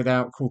 obviously now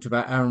without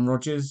quarterback Aaron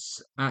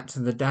Rodgers, at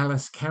the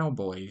Dallas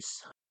Cowboys.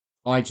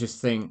 I just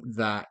think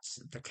that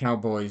the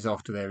Cowboys,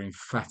 after their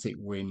emphatic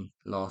win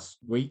last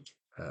week,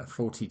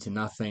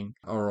 40-0,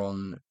 are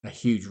on a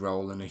huge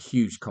roll and a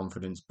huge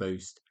confidence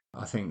boost.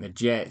 I think the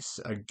Jets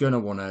are going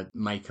to want to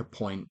make a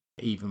point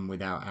even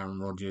without Aaron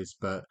Rodgers,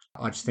 but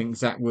I just think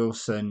Zach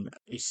Wilson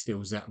is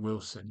still Zach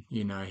Wilson.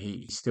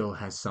 He still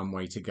has some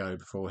way to go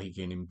before he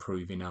can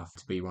improve enough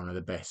to be one of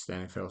the best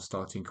NFL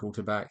starting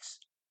quarterbacks.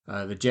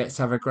 The Jets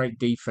have a great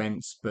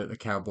defense, but the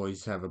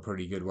Cowboys have a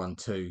pretty good one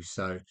too.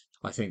 So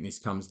I think this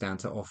comes down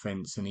to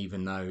offense, and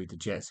even though the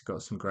Jets have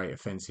got some great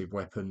offensive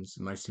weapons,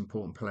 the most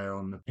important player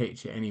on the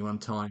pitch at any one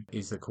time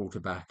is the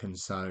quarterback, and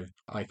so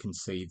I can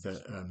see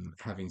that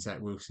having Zach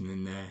Wilson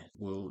in there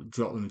will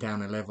drop them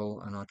down a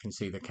level, and I can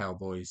see the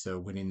Cowboys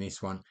winning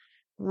this one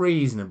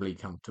reasonably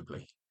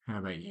comfortably. How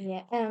about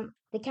you? Yeah,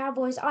 the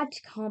Cowboys, I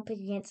just can't pick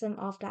against them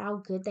after how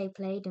good they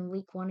played in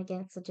week one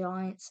against the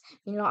Giants.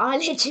 I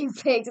literally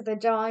picked the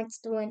Giants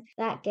to win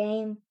that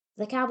game.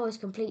 The Cowboys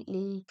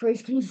completely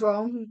proved me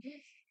wrong.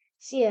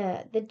 So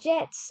yeah, the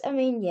Jets, I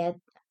mean, yeah,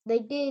 they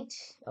did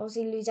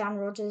obviously lose Aaron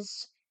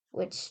Rodgers,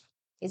 which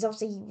is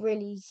obviously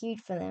really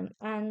huge for them.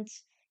 And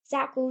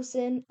Zach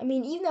Wilson, I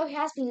mean, even though he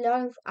has been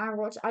low for Aaron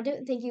Rodgers, I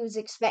don't think he was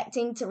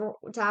expecting to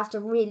have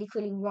to really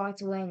quickly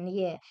right away in the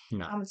year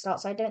No. start.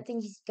 So I don't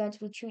think he's going to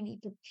be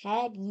truly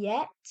prepared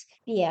yet.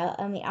 Yeah,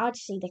 I mean, I'd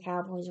see the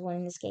Cowboys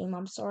winning this game.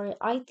 I'm sorry.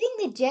 I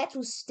think the Jets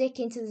will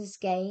stick into this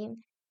game,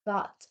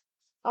 but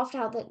after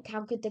how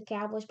good the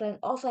Cowboys playing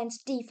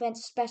offense,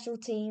 defense, special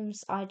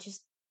teams, I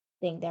just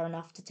think they're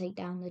enough to take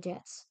down the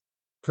Jets.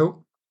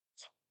 Cool.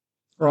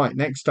 Right,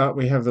 next up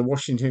we have the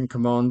Washington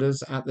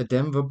Commanders at the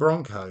Denver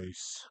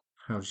Broncos.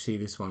 How do you see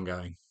this one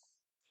going?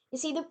 You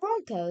see, the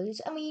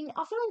Broncos, I mean,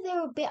 I feel like they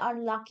were a bit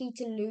unlucky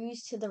to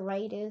lose to the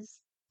Raiders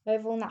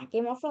over in that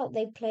game. I felt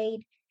like they played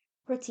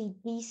pretty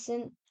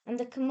decent. And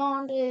the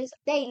Commanders,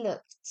 they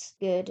looked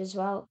good as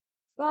well.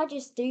 But I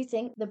just do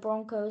think the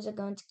Broncos are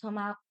going to come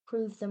out,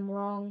 prove them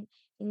wrong.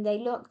 And they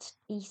looked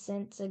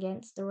decent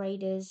against the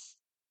Raiders.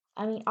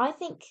 I mean, I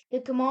think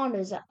the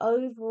Commanders are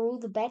overall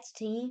the better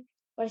team.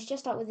 But it's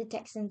just like with the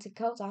Texans and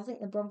Colts. I think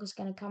the Broncos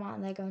are going to come out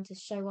and they're going to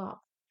show up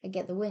and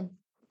get the win.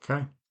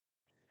 Okay.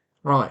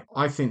 Right,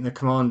 I think the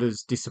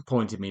Commanders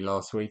disappointed me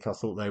last week. I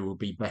thought they would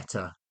be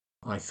better.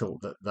 I thought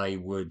that they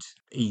would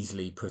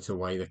easily put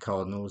away the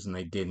Cardinals, and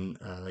they didn't.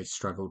 They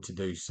struggled to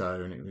do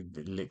so, and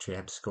it literally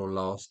had to score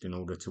last in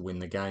order to win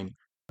the game.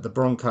 The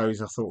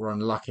Broncos, I thought, were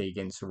unlucky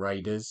against the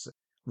Raiders.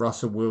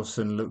 Russell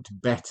Wilson looked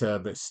better,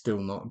 but still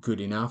not good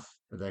enough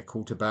for their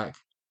quarterback.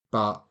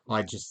 But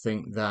I just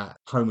think that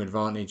home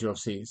advantage,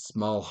 obviously, it's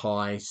mile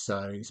high,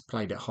 so it's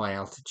played at high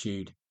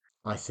altitude.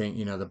 I think,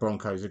 the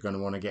Broncos are going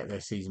to want to get their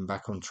season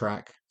back on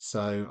track.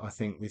 So I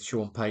think with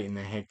Sean Payton,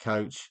 their head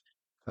coach,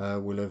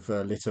 will have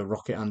lit a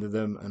rocket under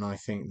them, and I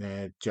think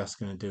they're just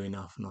going to do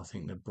enough, and I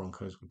think the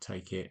Broncos will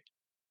take it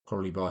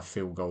probably by a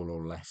field goal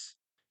or less.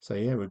 So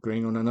yeah, we're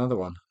agreeing on another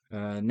one.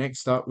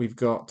 Next up, we've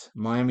got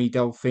Miami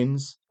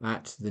Dolphins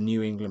at the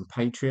New England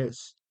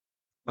Patriots.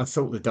 I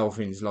thought the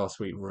Dolphins last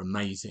week were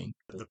amazing.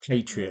 The Mm,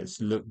 Patriots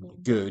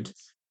looked good,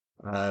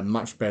 yes.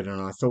 much better than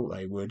I thought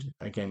they would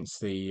against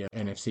the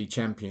NFC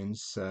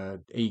champions,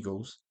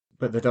 Eagles.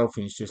 But the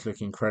Dolphins just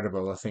look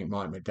incredible. I think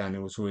Mike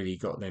McDaniel's really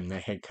got them,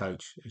 their head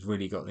coach has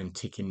really got them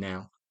ticking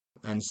now.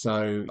 And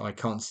so I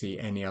can't see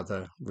any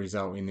other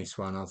result in this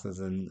one other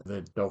than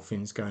the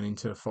Dolphins going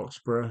into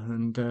Foxborough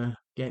and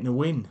getting a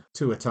win.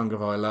 Tua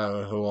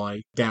Tagovailoa, who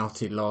I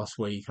doubted last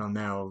week, I'm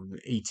now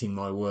eating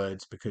my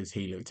words because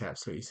he looked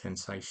absolutely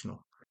sensational.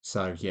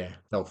 So yeah,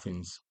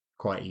 Dolphins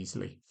quite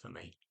easily for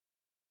me.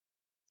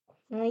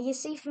 You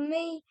see, for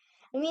me,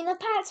 I mean, the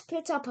Pats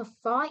put up a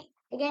fight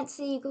against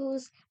the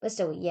Eagles, but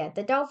still, yeah,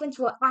 the Dolphins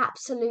were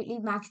absolutely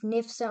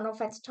magnificent on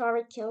offense.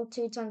 Tyreek Hill,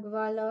 Tua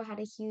Tagovailoa had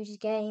a huge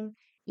game.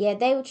 Yeah,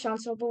 they were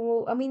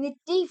unstoppable. I mean, the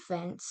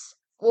defense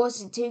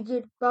wasn't too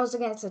good, but I was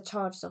against the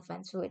Chargers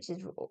offense, which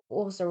is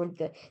also really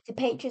good. The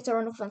Patriots are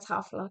an offense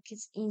half like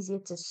it's easier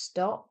to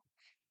stop.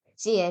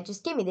 So yeah,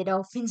 just give me the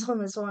Dolphins on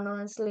this one.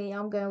 Honestly,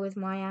 I'm going with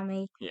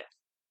Miami. Yeah.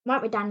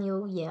 Mike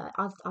McDaniel, yeah,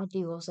 I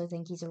do also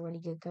think he's a really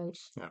good coach.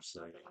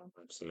 Absolutely,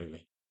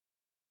 absolutely.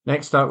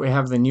 Next up, we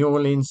have the New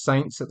Orleans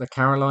Saints at the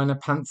Carolina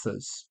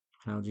Panthers.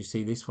 How do you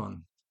see this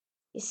one?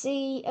 You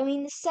see, I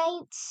mean, the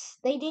Saints,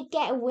 they did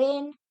get a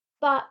win,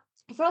 but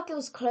I feel like it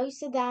was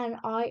closer than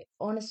I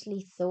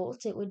honestly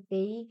thought it would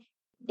be.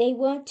 They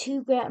weren't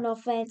too great on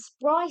offense.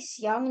 Bryce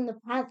Young and the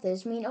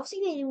Panthers, I mean, obviously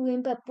they didn't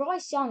win, but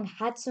Bryce Young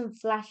had some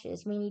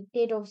flashes. I mean, he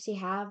did obviously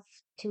have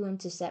two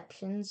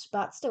interceptions,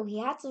 but still, he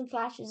had some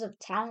flashes of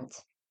talent.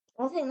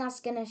 I think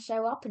that's going to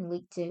show up in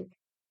week two.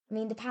 I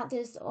mean, the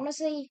Panthers,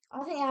 honestly,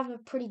 I think they have a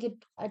pretty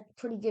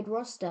good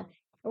roster,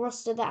 a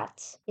roster that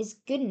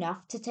is good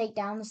enough to take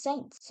down the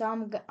Saints. So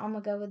I'm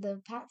gonna go with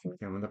the Panthers.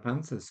 Going with the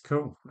Panthers.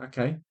 Cool.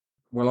 Okay.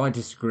 Well, I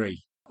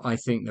disagree. I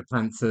think the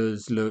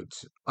Panthers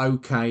looked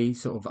okay,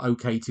 sort of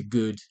okay to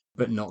good,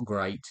 but not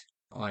great.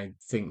 I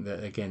think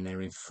that, again,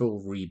 they're in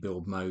full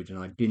rebuild mode, and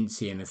I didn't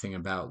see anything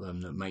about them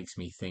that makes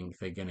me think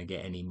they're going to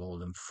get any more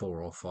than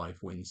 4 or 5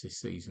 wins this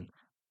season.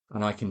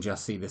 And I can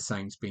just see the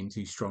Saints being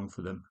too strong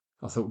for them.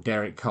 I thought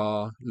Derek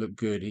Carr looked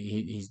good.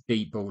 His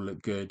deep ball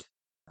looked good,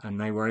 and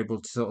they were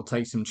able to sort of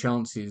take some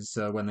chances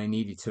when they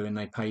needed to, and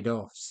they paid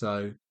off.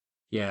 So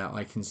yeah,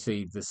 I can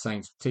see the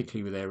Saints,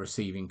 particularly with their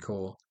receiving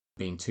core,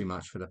 being too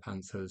much for the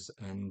Panthers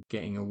and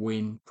getting a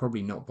win.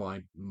 Probably not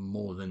by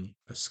more than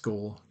a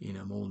score,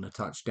 more than a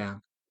touchdown,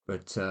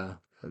 but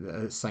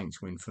a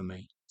Saints win for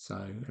me. So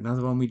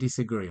another one we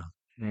disagree on.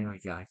 There we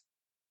go.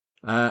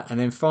 And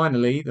then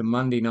finally, the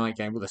Monday night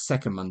game, well, the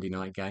second Monday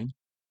night game.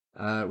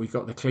 We've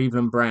got the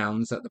Cleveland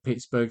Browns at the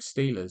Pittsburgh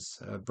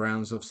Steelers.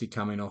 Browns obviously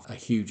coming off a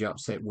huge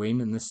upset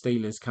win, and the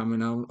Steelers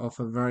coming off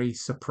a very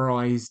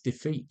surprise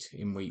defeat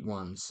in week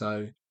one.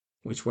 So,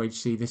 which way do you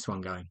see this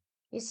one going?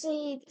 You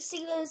see, the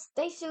Steelers,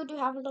 they still do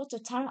have a lot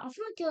of talent. I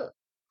feel like it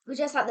was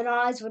just like the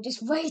Knights were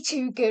just way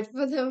too good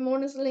for them,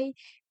 honestly.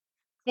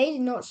 They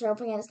did not show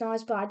up against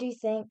Knights, but I do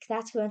think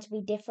that's going to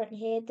be different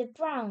here. The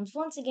Browns,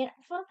 once again,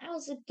 I felt that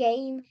was a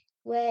game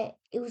where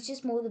it was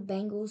just more the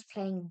Bengals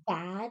playing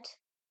bad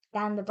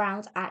than the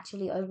Browns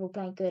actually overall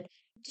playing good.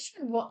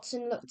 Deshaun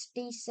Watson looked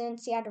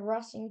decent. He had a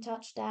rushing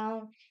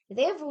touchdown.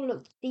 They overall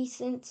looked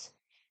decent.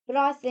 But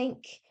I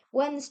think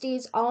when the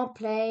Steelers aren't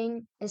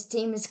playing as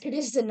team as good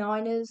as the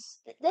Niners,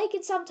 they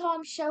can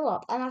sometimes show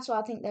up. And that's what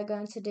I think they're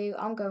going to do.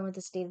 I'm going with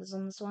the Steelers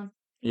on this one.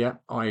 Yeah,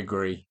 I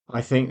agree.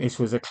 I think this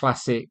was a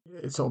classic,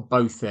 sort of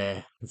both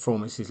their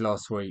performances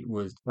last week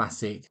was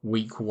classic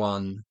week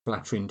one,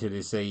 flattering to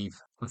deceive.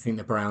 I think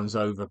the Browns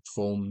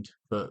overperformed,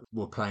 but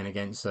were playing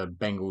against a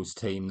Bengals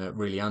team that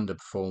really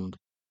underperformed.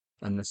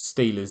 And the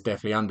Steelers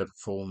definitely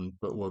underperformed,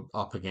 but were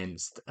up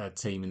against a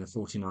team in the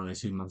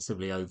 49ers who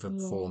massively Yeah.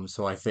 overperformed.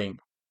 So I think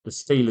the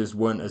Steelers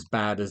weren't as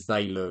bad as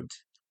they looked,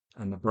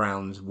 and the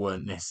Browns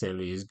weren't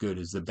necessarily as good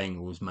as the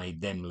Bengals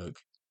made them look.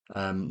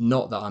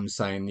 Not that I'm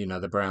saying,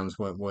 the Browns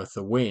weren't worth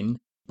a win,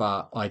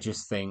 but I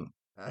just think,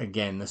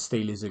 again, the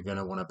Steelers are going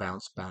to want to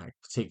bounce back,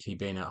 particularly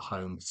being at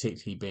home,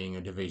 particularly being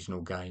a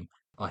divisional game.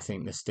 I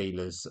think the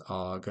Steelers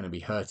are going to be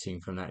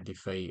hurting from that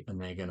defeat and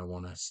they're going to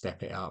want to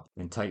step it up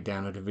and take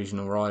down a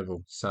divisional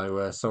rival.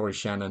 So, sorry,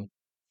 Shannon,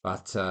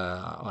 but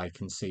I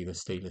can see the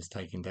Steelers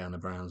taking down the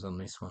Browns on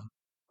this one.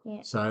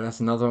 Yeah. So,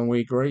 that's another one we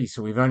agree.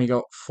 So, we've only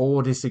got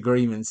 4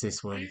 disagreements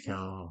this week.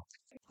 Oh.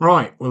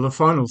 Right, well, the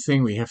final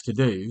thing we have to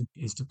do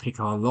is to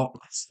pick our lock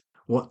list.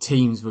 What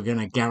teams we're going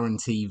to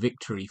guarantee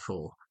victory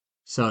for.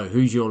 So,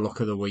 who's your lock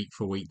of the week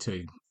for week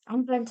two?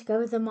 I'm going to go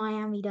with the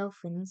Miami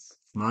Dolphins.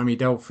 Miami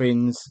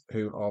Dolphins,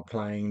 who are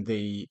playing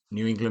the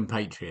New England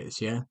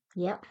Patriots, yeah?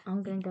 Yep,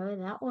 I'm going to go with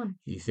that one.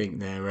 You think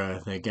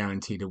they're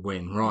guaranteed a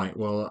win, right?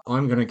 Well,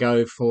 I'm going to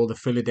go for the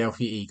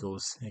Philadelphia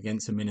Eagles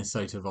against the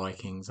Minnesota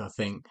Vikings. I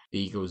think the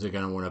Eagles are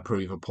going to want to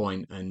prove a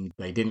point, and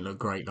they didn't look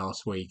great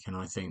last week, and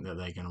I think that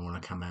they're going to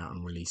want to come out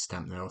and really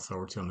stamp their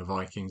authority on the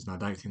Vikings, and I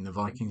don't think the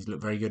Vikings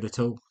look very good at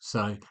all.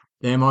 So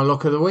they're my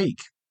lock of the week.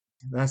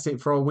 That's it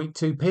for our week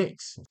 2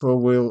 picks. Well,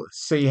 we'll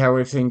see how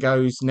everything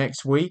goes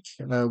next week.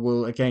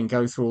 We'll again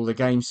go through all the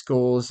game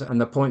scores and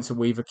the points that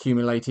we've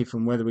accumulated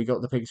from whether we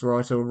got the picks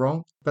right or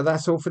wrong. But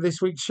that's all for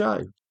this week's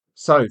show.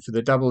 So, for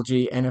the Double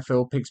G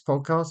NFL Picks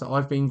podcast,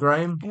 I've been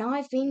Graham. And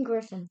I've been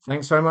Griffin.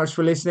 Thanks very much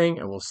for listening,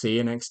 and we'll see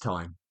you next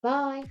time.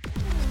 Bye.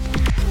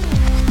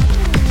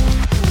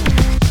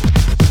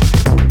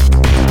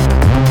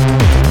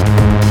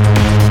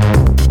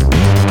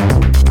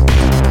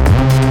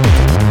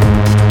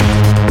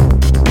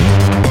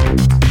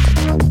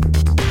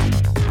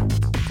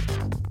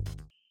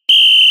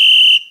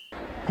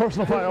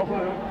 Personal foul,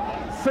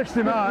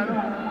 69,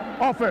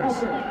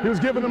 offense. He was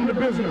giving them the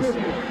business.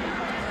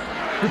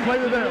 He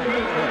played it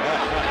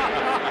there.